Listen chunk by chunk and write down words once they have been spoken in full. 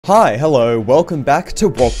Hi, hello, welcome back to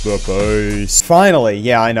What the Post. Finally,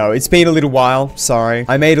 yeah, I know, it's been a little while, sorry.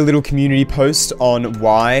 I made a little community post on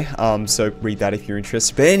why, so read that if you're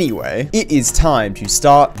interested. But anyway, it is time to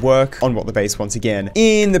start work on What the Base once again.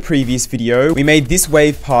 In the previous video, we made this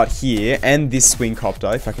wave part here and this swing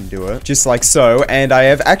copter, if I can do it, just like so. And I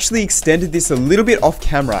have actually extended this a little bit off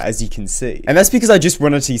camera, as you can see. And that's because I just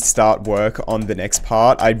wanted to start work on the next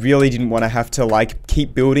part. I really didn't want to have to like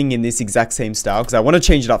keep building in this exact same style because I want to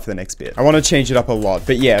change it up for the next bit. I want to change it up a lot.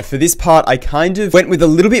 But yeah, for this part, I kind of went with a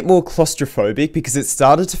little bit more claustrophobic because it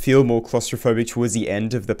started to feel more claustrophobic towards the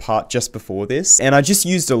end of the part just before this. And I just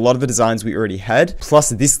used a lot of the designs we already had,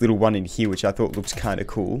 plus this little one in here, which I thought looked kind of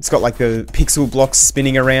cool. It's got like the pixel blocks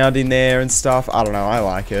spinning around in there and stuff. I don't know, I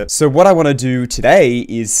like it. So what I want to do today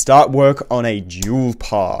is start work on a dual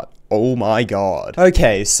part. Oh my god.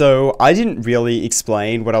 Okay, so I didn't really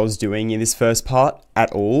explain what I was doing in this first part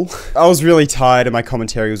at all. I was really tired and my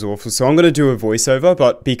commentary was awful, so I'm gonna do a voiceover,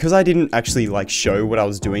 but because I didn't actually like show what I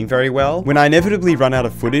was doing very well, when I inevitably run out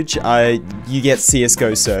of footage, you get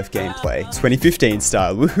CSGO surf gameplay. 2015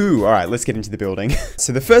 style, woohoo! Alright, let's get into the building.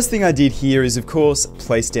 So the first thing I did here is, of course,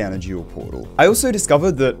 place down a dual portal. I also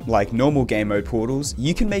discovered that, like normal game mode portals,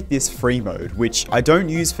 you can make this free mode, which I don't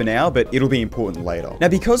use for now, but it'll be important later. Now,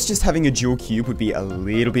 because just having a dual cube would be a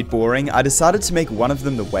little bit boring, I decided to make one of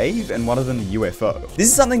them the wave and one of them the UFO. This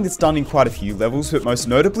is something that's done in quite a few levels, but most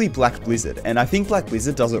notably Black Blizzard, and I think Black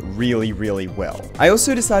Blizzard does it really, really well. I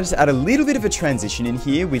also decided to add a little bit of a transition in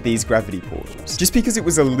here with these gravity portals, just because it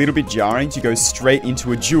was a little bit jarring to go straight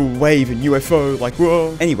into a dual wave and UFO, like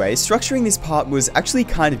whoa. Anyway, structuring this part was actually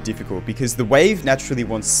kind of difficult because the wave naturally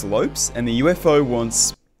wants slopes and the UFO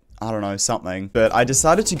wants, I don't know, something. But I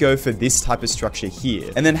decided to go for this type of structure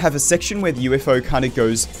here, and then have a section where the UFO kind of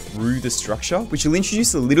goes through the structure, which will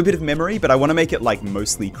introduce a little bit of memory, but I want to make it like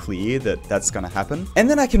mostly clear that that's going to happen. And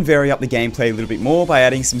then I can vary up the gameplay a little bit more by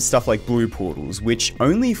adding some stuff like blue portals, which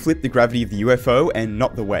only flip the gravity of the UFO and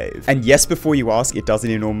not the wave. And yes, before you ask, it does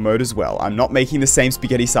it in normal mode as well. I'm not making the same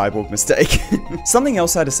spaghetti cyborg mistake. Something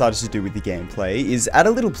else I decided to do with the gameplay is add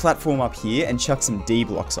a little platform up here and chuck some D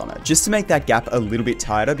blocks on it, just to make that gap a little bit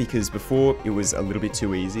tighter, because before it was a little bit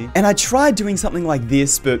too easy. And I tried doing something like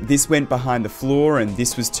this, but this went behind the floor and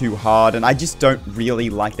this was too hard, and I just don't really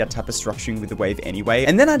like that type of structuring with the wave anyway.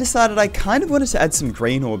 And then I decided I kind of wanted to add some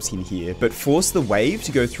green orbs in here, but force the wave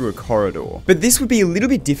to go through a corridor. But this would be a little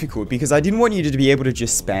bit difficult because I didn't want you to be able to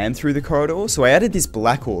just span through the corridor, so I added this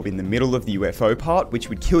black orb in the middle of the UFO part, which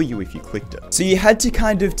would kill you if you clicked it. So you had to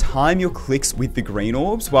kind of time your clicks with the green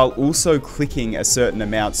orbs while also clicking a certain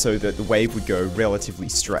amount so that the wave would go relatively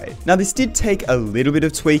straight. Now, this did take a little bit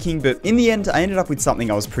of tweaking, but in the end, I ended up with something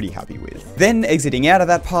I was pretty happy with. Then, exiting out of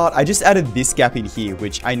that part, I just added this gap in here,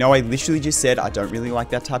 which I know I literally just said I don't really like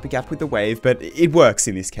that type of gap with the wave, but it works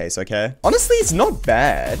in this case, okay? Honestly, it's not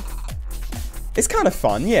bad. It's kind of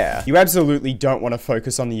fun, yeah. You absolutely don't want to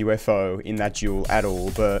focus on the UFO in that duel at all,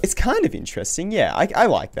 but it's kind of interesting, yeah, I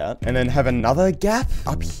like that. And then have another gap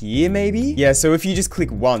up here, maybe? Yeah, so if you just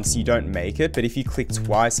click once, you don't make it, but if you click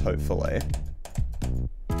twice, hopefully.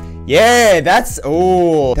 Yeah, that's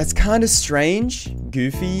kind of strange,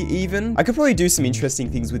 goofy even. I could probably do some interesting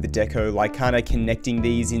things with the deco, like kind of connecting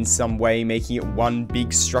these in some way, making it one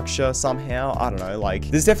big structure somehow. I don't know, like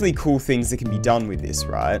there's definitely cool things that can be done with this,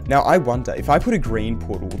 right? Now I wonder, if I put a green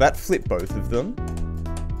portal, will that flip both of them?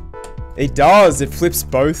 It does, it flips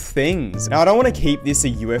both things. Now I don't want to keep this a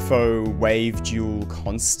UFO wave duel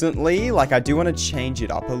constantly, like I do want to change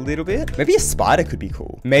it up a little bit. Maybe a spider could be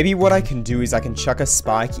cool. Maybe what I can do is I can chuck a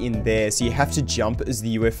spike in there, so you have to jump as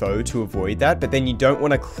the UFO to avoid that, but then you don't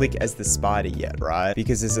want to click as the spider yet, right?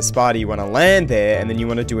 Because as a spider you want to land there, and then you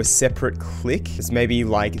want to do a separate click. It's maybe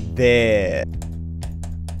like there.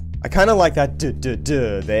 I kind of like that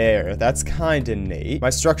there. That's kind of neat. My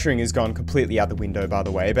structuring has gone completely out the window, by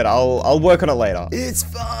the way, but I'll work on it later. It's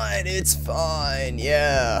fine,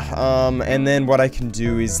 yeah. And then what I can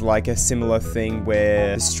do is like a similar thing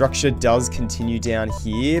where the structure does continue down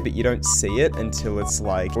here, but you don't see it until it's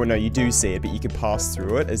like, or no, you do see it, but you can pass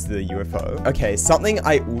through it as the UFO. Okay, something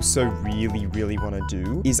I also really, really want to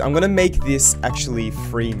do is I'm going to make this actually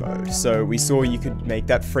free mode. So we saw you could make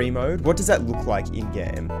that free mode. What does that look like in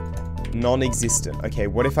game? Non-existent. Okay,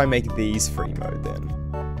 what if I make these free mode then?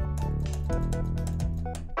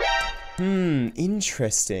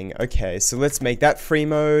 Interesting. Okay, so let's make that free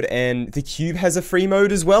mode, and the cube has a free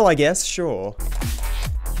mode as well, I guess, sure.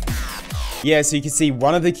 Yeah, so you can see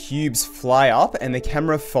one of the cubes fly up and the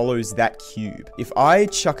camera follows that cube. If I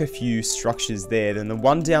chuck a few structures there, then the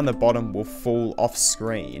one down the bottom will fall off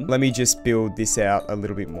screen. Let me just build this out a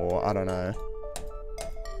little bit more, I don't know.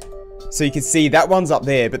 So you can see that one's up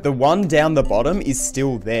there, but the one down the bottom is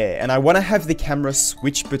still there. And I want to have the camera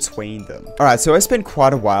switch between them. All right, so I spent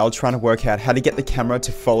quite a while trying to work out how to get the camera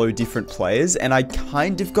to follow different players. And I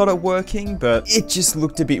kind of got it working, but it just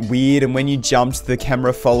looked a bit weird. And when you jumped, the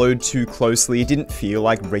camera followed too closely. It didn't feel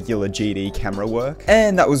like regular GD camera work.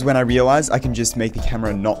 And that was when I realized I can just make the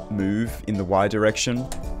camera not move in the Y direction.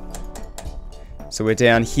 So we're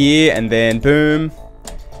down here and then boom.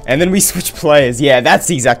 And then we switch players. Yeah, that's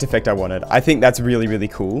the exact effect I wanted. I think that's really, really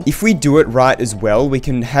cool. If we do it right as well, we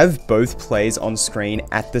can have both players on screen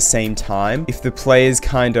at the same time. If the players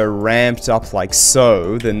kind of ramped up like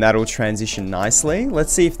so, then that'll transition nicely.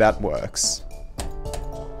 Let's see if that works.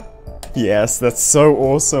 Yes, that's so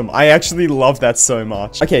awesome. I actually love that so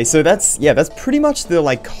much. Okay, so that's pretty much the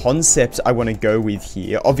like concept I want to go with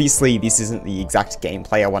here. Obviously, this isn't the exact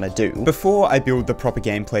gameplay I want to do. Before I build the proper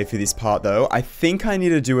gameplay for this part though, I think I need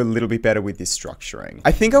to do a little bit better with this structuring.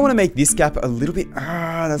 I think I want to make this gap a little bit,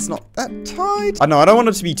 that's not that tight. I know, I don't want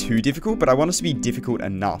it to be too difficult, but I want it to be difficult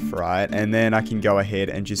enough, right? And then I can go ahead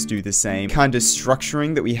and just do the same kind of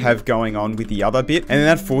structuring that we have going on with the other bit. And then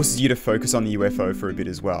that forces you to focus on the UFO for a bit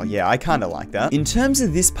as well. Yeah, I kind of like that. In terms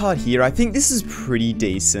of this part here, I think this is pretty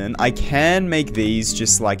decent. I can make these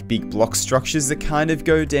just like big block structures that kind of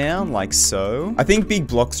go down like so. I think big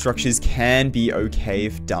block structures can be okay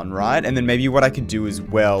if done right. And then maybe what I could do as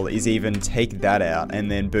well is even take that out and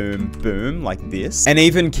then boom, boom, like this. And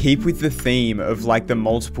even keep with the theme of like the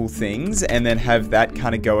multiple things and then have that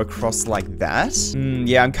kind of go across like that.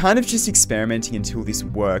 Yeah, I'm kind of just experimenting until this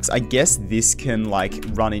works. I guess this can like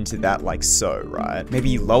run into that like so, right?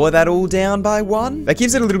 Maybe lower that all down by one. That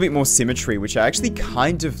gives it a little bit more symmetry, which I actually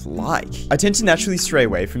kind of like. I tend to naturally stray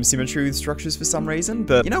away from symmetry with structures for some reason,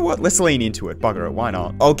 but you know what? Let's lean into it. Bugger it, why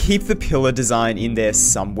not? I'll keep the pillar design in there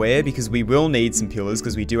somewhere because we will need some pillars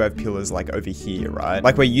because we do have pillars like over here, right?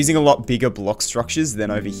 Like we're using a lot bigger block structures than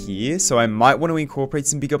over here, so I might want to incorporate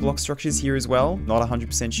some bigger block structures here as well. Not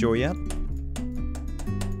 100% sure yet.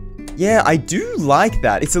 Yeah, I do like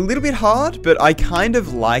that. It's a little bit hard, but I kind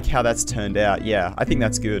of like how that's turned out. Yeah, I think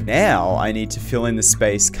that's good. Now, I need to fill in the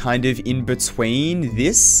space kind of in between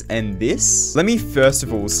this and this. Let me first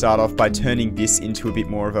of all start off by turning this into a bit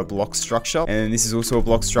more of a block structure. And this is also a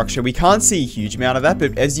block structure. We can't see a huge amount of that,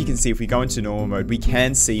 but as you can see, if we go into normal mode, we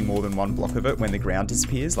can see more than one block of it when the ground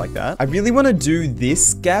disappears like that. I really want to do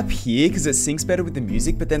this gap here because it syncs better with the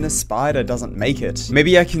music, but then the spider doesn't make it.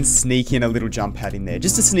 Maybe I can sneak in a little jump pad in there.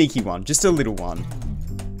 Just a sneaky one. Just a little one.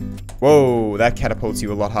 Whoa, that catapults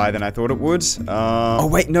you a lot higher than I thought it would. Oh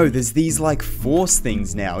wait, no, there's these like force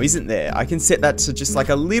things now, isn't there? I can set that to just like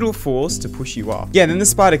a little force to push you up. Yeah, and then the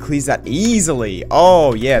spider clears that easily.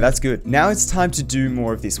 Oh yeah, that's good. Now it's time to do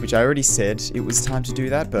more of this, which I already said it was time to do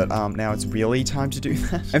that, but now it's really time to do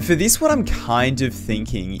that. And for this, what I'm kind of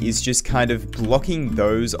thinking is just kind of blocking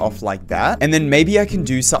those off like that. And then maybe I can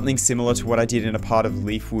do something similar to what I did in a part of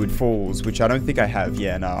Leafwood Falls, which I don't think I have.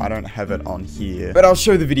 Yeah, no, I don't have it on here. But I'll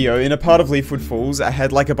show the video. In a part of Leafwood Falls, I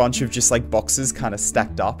had like a bunch of just like boxes kind of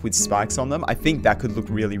stacked up with spikes on them. I think that could look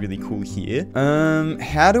really, really cool here.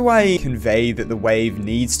 How do I convey that the wave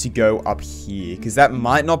needs to go up here? Because that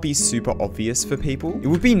might not be super obvious for people. It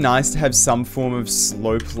would be nice to have some form of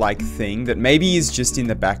slope-like thing that maybe is just in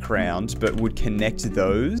the background, but would connect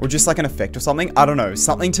those. Or just like an effect or something. I don't know.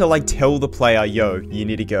 Something to like tell the player, yo, you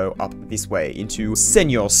need to go up this way into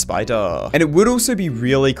Senor Spider. And it would also be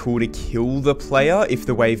really cool to kill the player if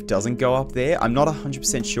the wave doesn't go up there. I'm not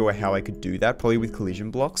 100% sure how I could do that, probably with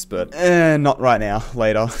collision blocks, but not right now,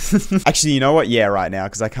 later. Actually, you know what? Yeah, right now,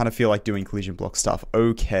 because I kind of feel like doing collision block stuff.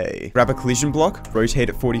 Okay. Grab a collision block, rotate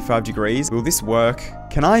it 45 degrees. Will this work?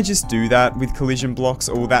 Can I just do that with collision blocks,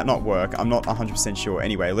 or will that not work? I'm not 100% sure.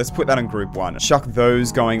 Anyway, let's put that on group 1. Chuck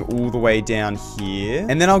those going all the way down here,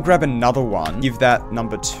 and then I'll grab another one, give that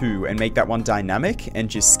number 2, and make that one dynamic, and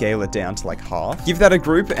just scale it down to like half. Give that a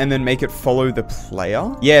group, and then make it follow the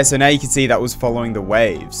player. Yeah, so now you can see that was following the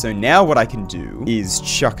wave. So now what I can do is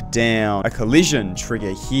chuck down a collision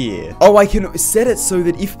trigger here. Oh, I can set it so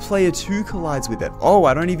that if player 2 collides with it. Oh,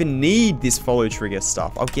 I don't even need this follow trigger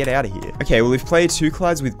stuff. I'll get out of here. Okay, well, if player 2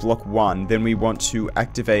 collides with block 1, then we want to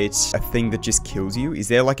activate a thing that just kills you. Is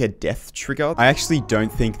there like a death trigger? I actually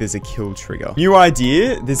don't think there's a kill trigger. New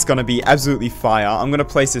idea. This is going to be absolutely fire. I'm going to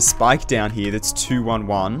place a spike down here that's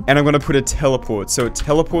 211, and I'm going to put a teleport. So it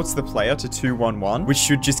teleports the player to 211, which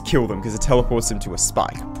should just kill them because it teleports them to a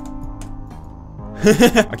spike.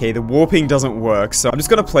 Okay, the warping doesn't work, so I'm just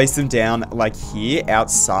gonna place them down like here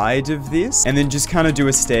outside of this, and then just kind of do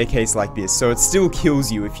a staircase like this, so it still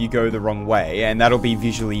kills you if you go the wrong way, and that'll be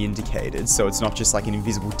visually indicated, so it's not just like an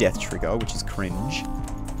invisible death trigger, which is cringe.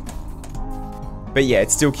 But yeah,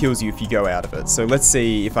 it still kills you if you go out of it. So let's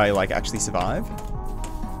see if I like actually survive.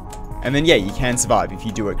 And then yeah, you can survive if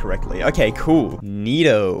you do it correctly. Okay, cool.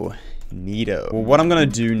 Neato. Neato. Well, what I'm gonna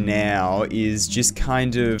do now is just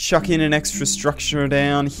kind of chuck in an extra structure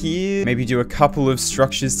down here. Maybe do a couple of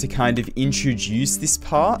structures to kind of introduce this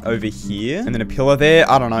part over here. And then a pillar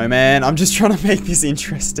there. I don't know, man. I'm just trying to make this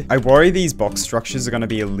interesting. I worry these box structures are gonna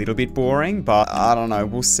be a little bit boring, but I don't know.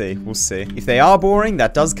 We'll see. We'll see. If they are boring,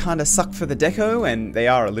 that does kind of suck for the deco, and they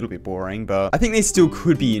are a little bit boring, but I think they still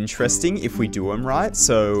could be interesting if we do them right.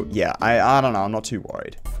 So yeah, I don't know. I'm not too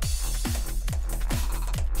worried.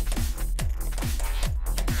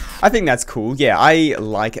 I think that's cool. Yeah, I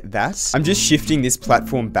like that. I'm just shifting this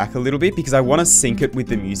platform back a little bit because I want to sync it with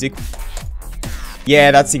the music.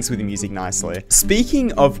 Yeah, that syncs with the music nicely.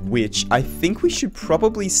 Speaking of which, I think we should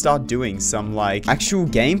probably start doing some, like, actual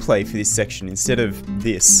gameplay for this section instead of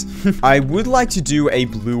this. I would like to do a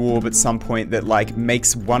blue orb at some point that, like,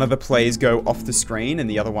 makes one of the players go off the screen and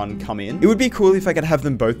the other one come in. It would be cool if I could have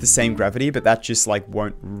them both the same gravity, but that just, like,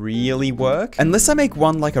 won't really work. Unless I make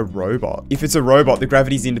one, like, a robot. If it's a robot, the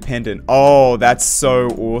gravity's independent. Oh, that's so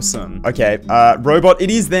awesome. Okay, robot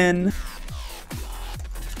it is then.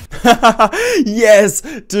 Yes,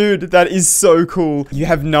 dude, that is so cool. You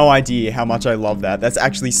have no idea how much I love that. That's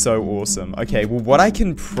actually so awesome. Okay, well, what I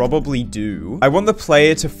can probably do, I want the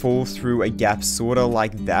player to fall through a gap sort of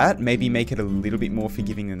like that. Maybe make it a little bit more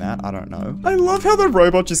forgiving than that. I don't know. I love how the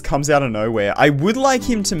robot just comes out of nowhere. I would like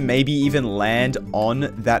him to maybe even land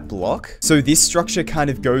on that block. So this structure kind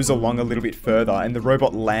of goes along a little bit further and the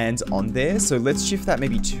robot lands on there. So let's shift that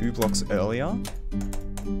maybe 2 blocks earlier.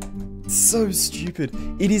 So stupid.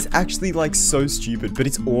 It is actually like so stupid, but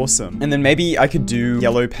it's awesome. And then maybe I could do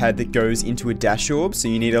yellow pad that goes into a dash orb. So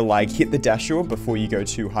you need to like hit the dash orb before you go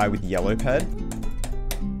too high with yellow pad.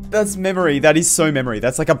 That's memory. That is so memory.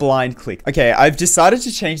 That's like a blind click. Okay, I've decided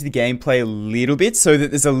to change the gameplay a little bit so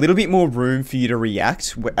that there's a little bit more room for you to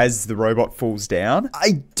react as the robot falls down.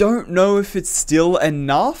 I don't know if it's still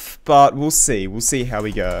enough, but we'll see. We'll see how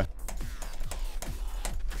we go.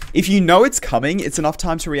 If you know it's coming, it's enough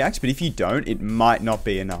time to react, but if you don't, it might not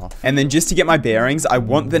be enough. And then just to get my bearings, I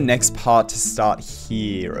want the next part to start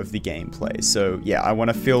here of the gameplay. So yeah, I want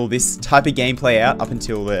to fill this type of gameplay out up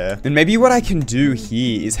until there. And maybe what I can do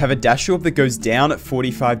here is have a dash orb that goes down at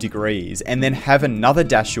 45 degrees and then have another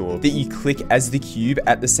dash orb that you click as the cube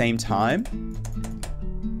at the same time.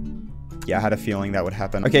 Yeah, I had a feeling that would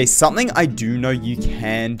happen. Okay, something I do know you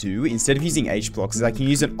can do instead of using H blocks is I can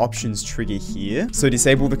use an options trigger here. So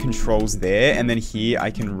disable the controls there, and then here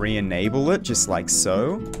I can re-enable it just like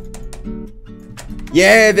so.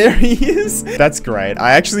 Yeah, there he is. That's great.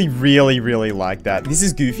 I actually really like that. This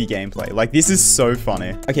is goofy gameplay. Like, this is so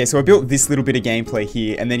funny. Okay, so I built this little bit of gameplay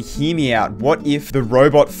here, and then hear me out. What if the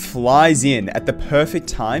robot flies in at the perfect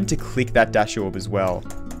time to click that dash orb as well?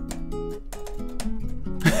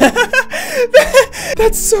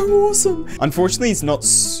 That's so awesome. Unfortunately, it's not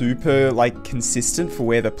super, like, consistent for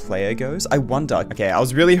where the player goes. I wonder. Okay, I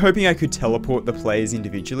was really hoping I could teleport the players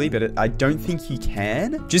individually, but I don't think you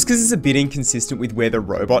can. Just because it's a bit inconsistent with where the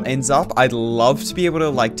robot ends up. I'd love to be able to,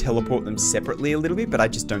 like, teleport them separately a little bit, but I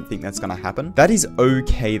just don't think that's gonna happen. That is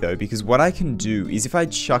okay, though, because what I can do is if I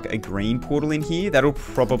chuck a green portal in here, that'll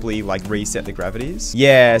probably, like, reset the gravities.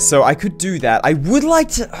 Yeah, so I could do that. I would like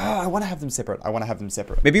to... Oh, I want to have them separate. I want to have them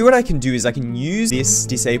separate. Maybe what I can do is I can use this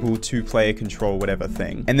disable 2-player control whatever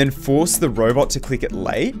thing and then force the robot to click it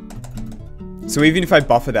late. So even if I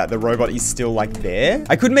buffer that, the robot is still like there.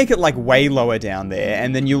 I could make it like way lower down there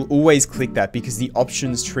and then you'll always click that because the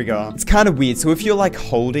options trigger. It's kind of weird. So if you're like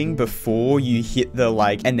holding before you hit the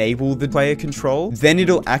like enable the player control, then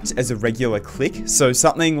it'll act as a regular click. So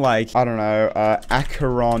something like, I don't know,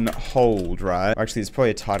 Acheron hold, right? Actually, it's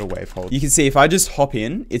probably a tidal wave hold. You can see if I just hop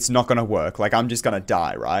in, it's not going to work. Like I'm just going to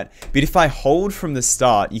die, right? But if I hold from the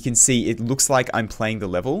start, you can see it looks like I'm playing the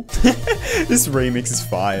level. This remix is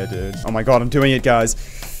fire, dude. Oh my God, I'm doing it, guys.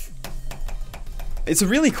 It's a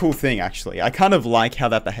really cool thing, actually. I kind of like how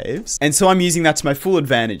that behaves. And so I'm using that to my full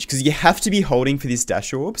advantage because you have to be holding for this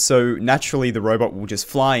dash orb. So naturally the robot will just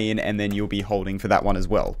fly in and then you'll be holding for that one as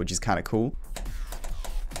well, which is kind of cool.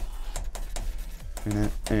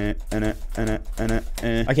 Okay,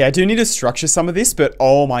 I do need to structure some of this, but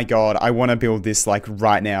oh my God, I want to build this like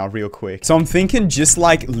right now, real quick. So I'm thinking just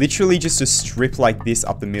like literally just a strip like this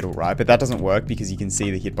up the middle, right? But that doesn't work because you can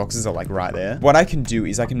see the hitboxes are like right there. What I can do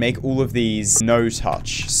is I can make all of these no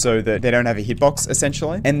touch so that they don't have a hitbox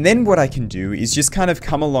essentially. And then what I can do is just kind of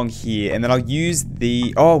come along here and then I'll use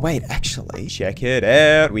the, oh wait, actually, check it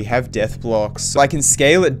out. We have death blocks. So I can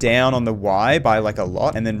scale it down on the Y by like a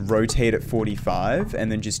lot and then rotate at 45. 45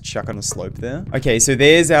 and then just chuck on a slope there. Okay, so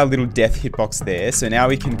there's our little death hitbox there. So now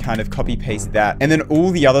we can kind of copy paste that. And then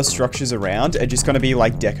all the other structures around are just going to be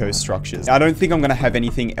like deco structures. I don't think I'm going to have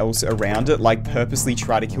anything else around it, like purposely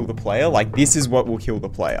try to kill the player. Like this is what will kill the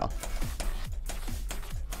player.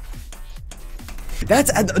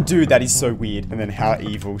 Dude, that is so weird. And then how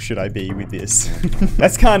evil should I be with this?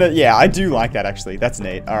 That's kind of, yeah, I do like that actually. That's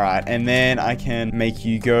neat. All right. And then I can make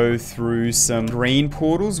you go through some green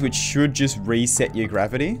portals, which should just reset your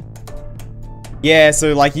gravity. Yeah,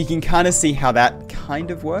 so like you can kind of see how that kind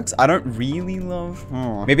of works. I don't really love...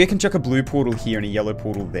 Maybe I can chuck a blue portal here and a yellow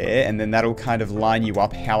portal there, and then that'll kind of line you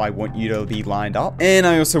up how I want you to be lined up. And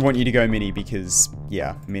I also want you to go mini because,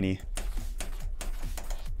 yeah, mini.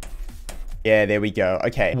 Yeah, there we go.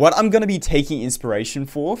 Okay, what I'm going to be taking inspiration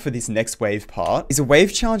for this next wave part is a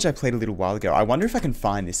wave challenge I played a little while ago. I wonder if I can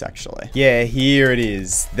find this actually. Yeah, here it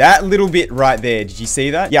is. That little bit right there. Did you see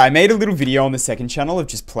that? Yeah, I made a little video on the second channel of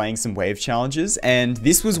just playing some wave challenges, and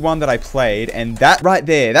this was one that I played, and that right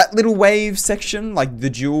there, that little wave section, like the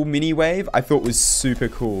dual mini wave, I thought was super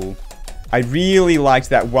cool. I really liked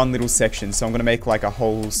that one little section, so I'm gonna make like a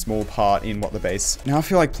whole small part in What the Base. Now I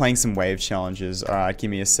feel like playing some wave challenges. All right, give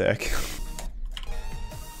me a sec.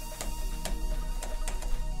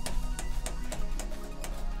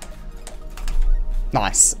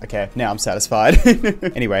 Nice. Okay, now I'm satisfied.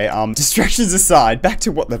 Anyway, distractions aside, back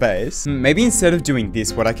to What the Base. Maybe instead of doing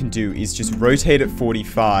this, what I can do is just rotate it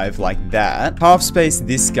 45 like that. Half space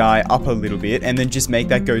this guy up a little bit, and then just make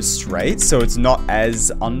that go straight so it's not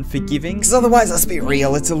as unforgiving. Because otherwise, let's be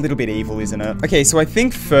real, it's a little bit evil, isn't it? Okay, so I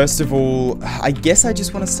think first of all, I guess I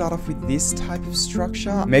just want to start off with this type of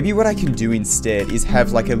structure. Maybe what I can do instead is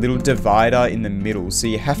have like a little divider in the middle. So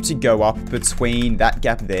you have to go up between that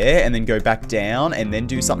gap there and then go back down and then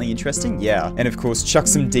do something interesting. Yeah. And of course, chuck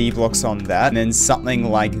some D blocks on that and then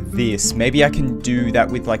something like this. Maybe I can do that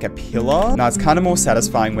with like a pillar. No, it's kind of more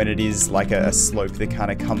satisfying when it is like a slope that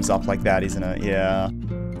kind of comes up like that, isn't it? Yeah.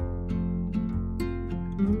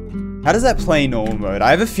 How does that play in normal mode?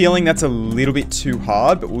 I have a feeling that's a little bit too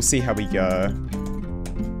hard, but we'll see how we go.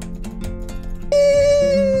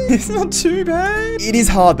 It's not too bad. It is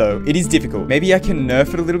hard though. It is difficult. Maybe I can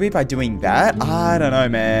nerf it a little bit by doing that. I don't know,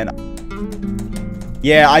 man.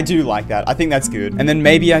 Yeah, I do like that. I think that's good. And then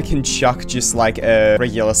maybe I can chuck just like a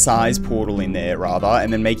regular size portal in there rather,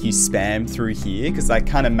 and then make you spam through here because that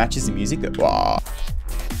kind of matches the music that... Wow.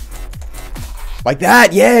 Like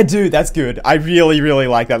that. Yeah, dude, that's good. I really, really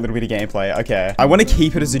like that little bit of gameplay. Okay. I want to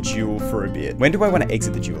keep it as a duel for a bit. When do I want to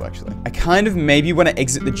exit the duel, actually? I kind of maybe want to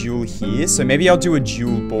exit the duel here. So maybe I'll do a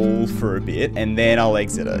duel ball for a bit, and then I'll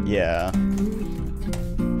exit it. Yeah.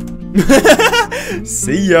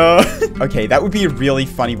 See ya. Okay, that would be a really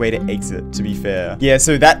funny way to exit, to be fair. Yeah,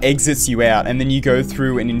 so that exits you out, and then you go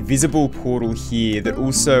through an invisible portal here that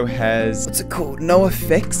also has... What's it called? No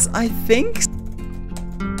effects, I think?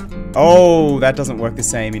 Oh, that doesn't work the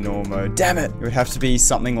same in normal mode. Damn it. It would have to be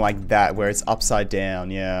something like that where it's upside down,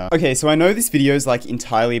 yeah. Okay, so I know this video is like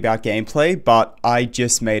entirely about gameplay, but I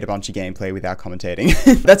just made a bunch of gameplay without commentating.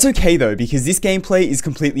 That's okay though, because this gameplay is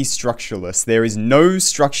completely structureless. There is no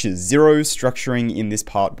structures, zero structuring in this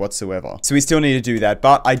part whatsoever. So we still need to do that,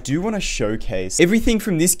 but I do want to showcase everything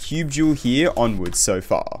from this cube duel here onwards so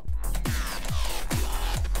far.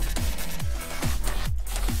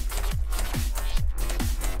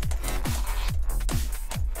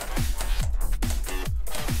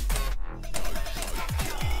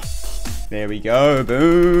 There we go,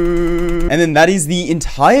 boom. And then that is the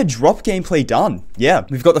entire drop gameplay done. Yeah,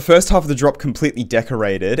 we've got the first half of the drop completely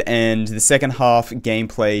decorated and the second half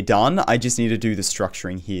gameplay done. I just need to do the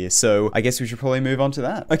structuring here. So I guess we should probably move on to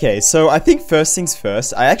that. Okay, so I think first things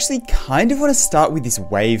first, I actually kind of want to start with this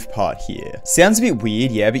wave part here. Sounds a bit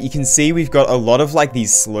weird, yeah, but you can see we've got a lot of like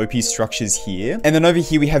these slopey structures here. And then over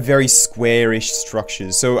here we have very squarish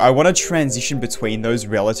structures. So I want to transition between those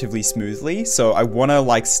relatively smoothly. So I want to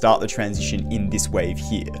like start the transition in this wave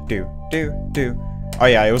here. Oh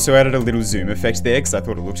yeah, I also added a little zoom effect there because I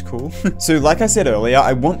thought it looked cool. So like I said earlier,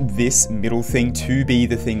 I want this middle thing to be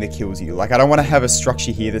the thing that kills you. Like I don't want to have a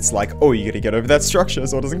structure here that's like, oh, you gotta get over that structure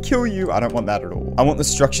so it doesn't kill you. I don't want that at all. I want the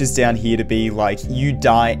structures down here to be like, you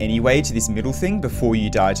die anyway to this middle thing before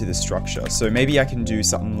you die to the structure. So maybe I can do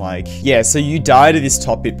something like, yeah, so you die to this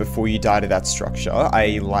top bit before you die to that structure.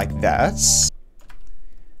 I like that.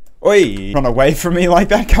 Oi, run away from me like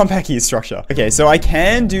that. Come back here, structure. Okay, so I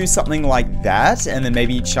can do something like that and then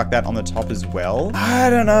maybe chuck that on the top as well.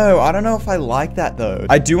 I don't know. I don't know if I like that though.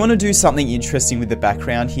 I do want to do something interesting with the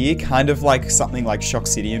background here, kind of like something like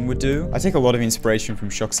Shocksidian would do. I take a lot of inspiration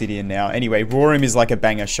from Shocksidian now. Anyway, Roarum is like a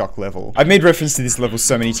banger shock level. I've made reference to this level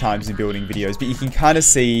so many times in building videos, but you can kind of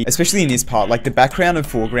see, especially in this part, like the background and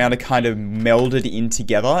foreground are kind of melded in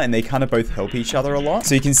together and they kind of both help each other a lot.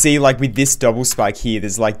 So you can see like with this double spike here,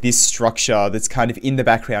 there's like this structure that's kind of in the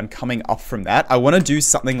background coming up from that. I want to do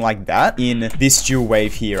something like that in this dual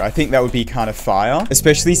wave here. I think that would be kind of fire,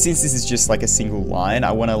 especially since this is just like a single line.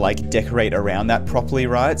 I want to like decorate around that properly,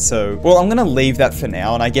 right? So, well, I'm going to leave that for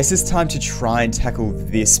now. And I guess it's time to try and tackle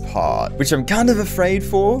this part, which I'm kind of afraid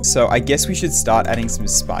for. So I guess we should start adding some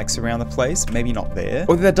spikes around the place. Maybe not there.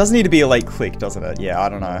 Or that does need to be a late click, doesn't it? Yeah, I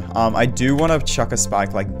don't know. I do want to chuck a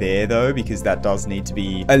spike like there though, because that does need to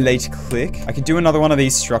be a late click. I could do another one of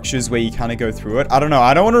these structures where you kind of go through it. I don't know.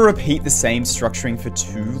 I don't want to repeat the same structuring for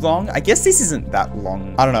too long. I guess this isn't that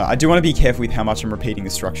long. I don't know. I do want to be careful with how much I'm repeating the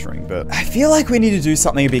structuring, but I feel like we need to do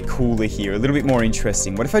something a bit cooler here, a little bit more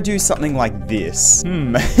interesting. What if I do something like this?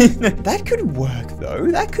 That could work though.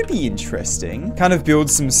 That could be interesting. Kind of build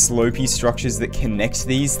some slopey structures that connect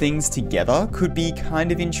these things together could be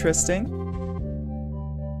kind of interesting.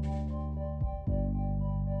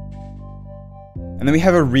 And then we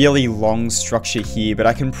have a really long structure here, but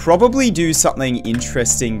I can probably do something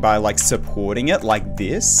interesting by like supporting it like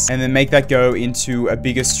this, and then make that go into a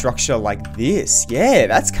bigger structure like this. Yeah,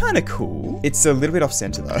 that's kind of cool. It's a little bit off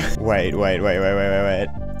center though. Wait.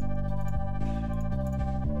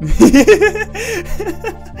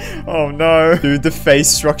 Oh no. Dude, the face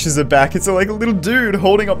structures are back. It's like a little dude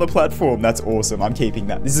holding up the platform. That's awesome. I'm keeping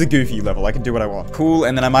that. This is a goofy level. I can do what I want. Cool.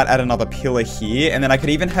 And then I might add another pillar here. And then I could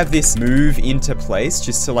even have this move into place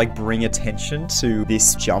just to like bring attention to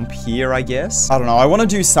this jump here, I guess. I don't know. I want to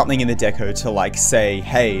do something in the deco to like say,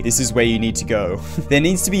 hey, this is where you need to go. There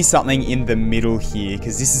needs to be something in the middle here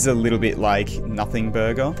because this is a little bit like nothing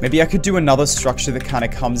burger. Maybe I could do another structure that kind of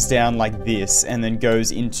comes down like this and then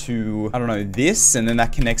goes into, I don't know, this, and then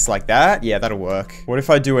that connects like that. Yeah, that'll work. What if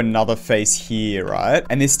I do another face here, right?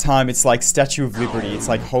 And this time it's like Statue of Liberty. It's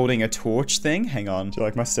like holding a torch thing. Hang on. Do you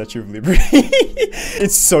like my Statue of Liberty?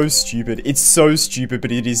 It's so stupid. It's so stupid,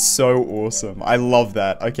 but it is so awesome. I love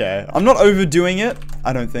that. Okay. I'm not overdoing it.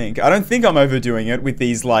 I don't think I'm overdoing it with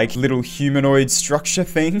these like little humanoid structure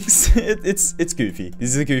things. It's goofy. This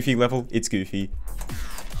is a goofy level. It's goofy.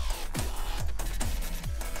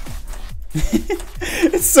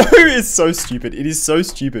 It's so stupid. It is so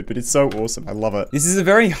stupid, but it's so awesome. I love it. This is a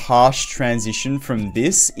very harsh transition from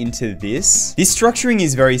this into this. This structuring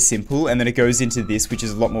is very simple, and then it goes into this, which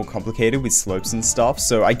is a lot more complicated with slopes and stuff.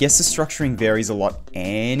 So I guess the structuring varies a lot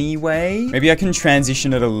anyway. Maybe I can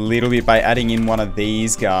transition it a little bit by adding in one of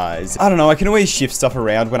these guys. I don't know. I can always shift stuff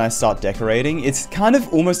around when I start decorating. It's kind of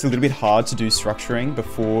almost a little bit hard to do structuring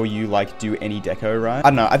before you like do any deco, right? I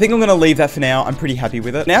don't know. I think I'm gonna leave that for now. I'm pretty happy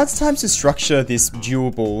with it. Now it's time to structure this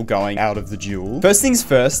dual ball going out of the dual. First things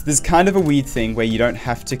first, there's kind of a weird thing where you don't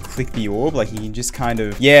have to click the orb. Like you can just kind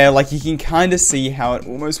of, yeah, like you can kind of see how it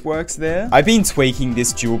almost works there. I've been tweaking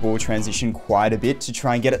this dual ball transition quite a bit to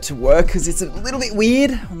try and get it to work because it's a little bit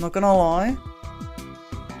weird. I'm not gonna lie.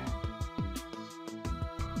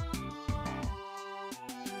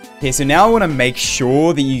 Okay, so now I want to make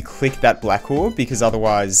sure that you click that black orb because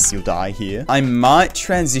otherwise you'll die here. I might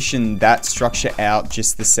transition that structure out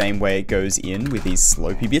just the same way it goes in with these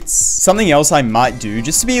slopey bits. Something else I might do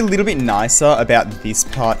just to be a little bit nicer about this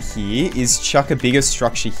part here is chuck a bigger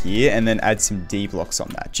structure here and then add some D blocks on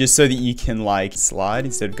that just so that you can like slide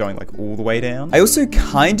instead of going like all the way down. I also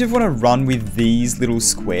kind of want to run with these little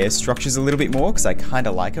square structures a little bit more because I kind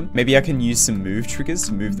of like them. Maybe I can use some move triggers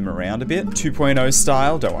to move them around a bit. 2.0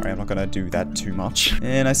 style, don't worry. I'm not gonna do that too much.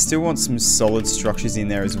 And I still want some solid structures in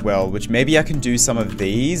there as well, which maybe I can do some of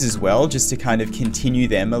these as well, just to kind of continue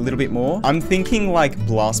them a little bit more. I'm thinking like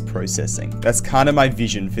blast processing. That's kind of my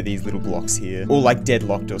vision for these little blocks here. Or like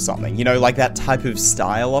deadlocked or something, you know, like that type of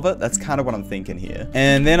style of it. That's kind of what I'm thinking here.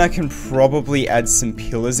 And then I can probably add some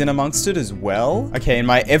pillars in amongst it as well. Okay, in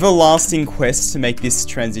my everlasting quest to make this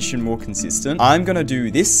transition more consistent, I'm gonna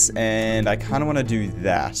do this and I kind of want to do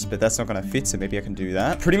that, but that's not gonna fit, so maybe I can do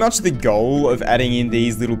that. Pretty much the goal of adding in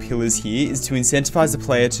these little pillars here is to incentivize the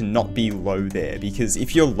player to not be low there, because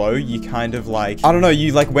if you're low, you kind of like, I don't know,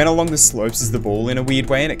 you like went along the slopes as the ball in a weird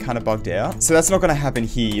way and it kind of bugged out. So that's not going to happen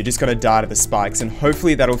here. You're just going to die to the spikes and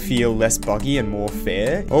hopefully that'll feel less buggy and more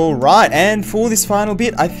fair. All right. And for this final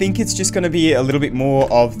bit, I think it's just going to be a little bit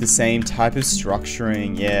more of the same type of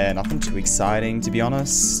structuring. Yeah, nothing too exciting, to be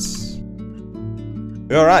honest.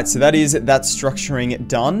 Alright, so that is that structuring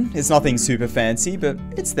done. It's nothing super fancy, but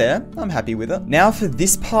it's there. I'm happy with it. Now for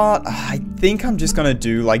this part, I think I'm just gonna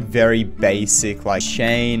do like very basic, like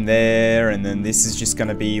chain there, and then this is just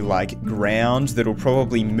gonna be like ground that'll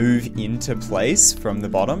probably move into place from the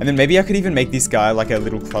bottom. And then maybe I could even make this guy like a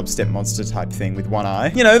little club step monster type thing with one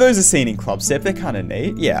eye. You know, those are seen in club step. They're kind of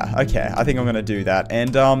neat. Yeah, okay. I think I'm gonna do that.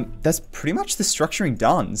 And that's pretty much the structuring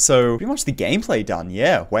done. So pretty much the gameplay done.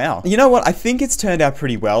 Yeah, wow. You know what? I think it's turned out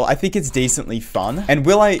pretty well. I think it's decently fun. And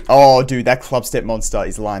will I... Oh, dude, that club step monster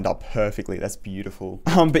is lined up perfectly. That's beautiful.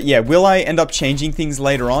 But yeah, will I end up changing things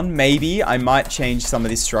later on? Maybe. I might change some of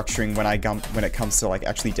this structuring when it comes to like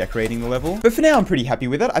actually decorating the level. But for now, I'm pretty happy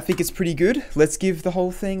with it. I think it's pretty good. Let's give the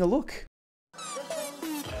whole thing a look.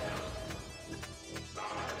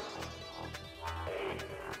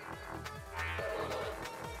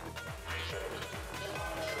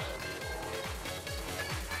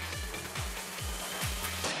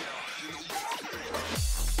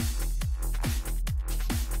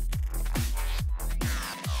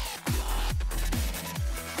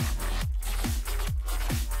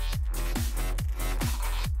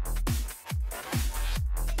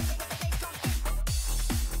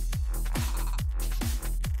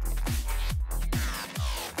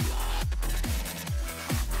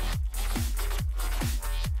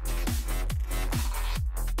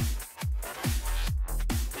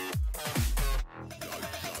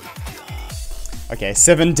 Okay,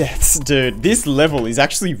 7 deaths. Dude, this level is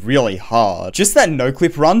actually really hard. Just that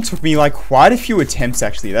no-clip run took me like quite a few attempts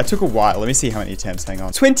actually. That took a while. Let me see how many attempts. Hang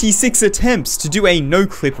on. 26 attempts to do a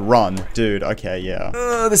no-clip run. Dude, okay, yeah.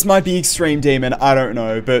 This might be extreme demon. I don't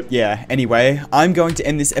know. But yeah, anyway, I'm going to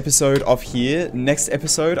end this episode off here. Next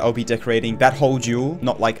episode, I'll be decorating that whole duel.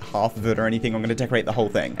 Not like half of it or anything. I'm going to decorate the whole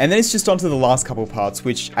thing. And then it's just onto the last couple parts,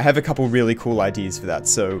 which I have a couple really cool ideas for that.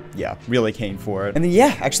 So yeah, really keen for it. And then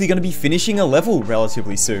yeah, actually going to be finishing a level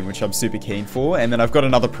relatively soon, which I'm super keen for. And then I've got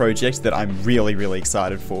another project that I'm really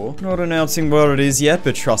excited for. Not announcing what it is yet,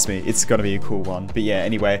 but trust me, it's gonna be a cool one. But yeah,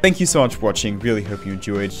 anyway, thank you so much for watching. Really hope you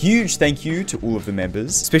enjoyed. Huge thank you to all of the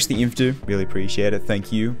members, especially Infdu. Really appreciate it.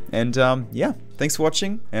 Thank you. And yeah, thanks for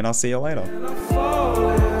watching, and I'll see you later.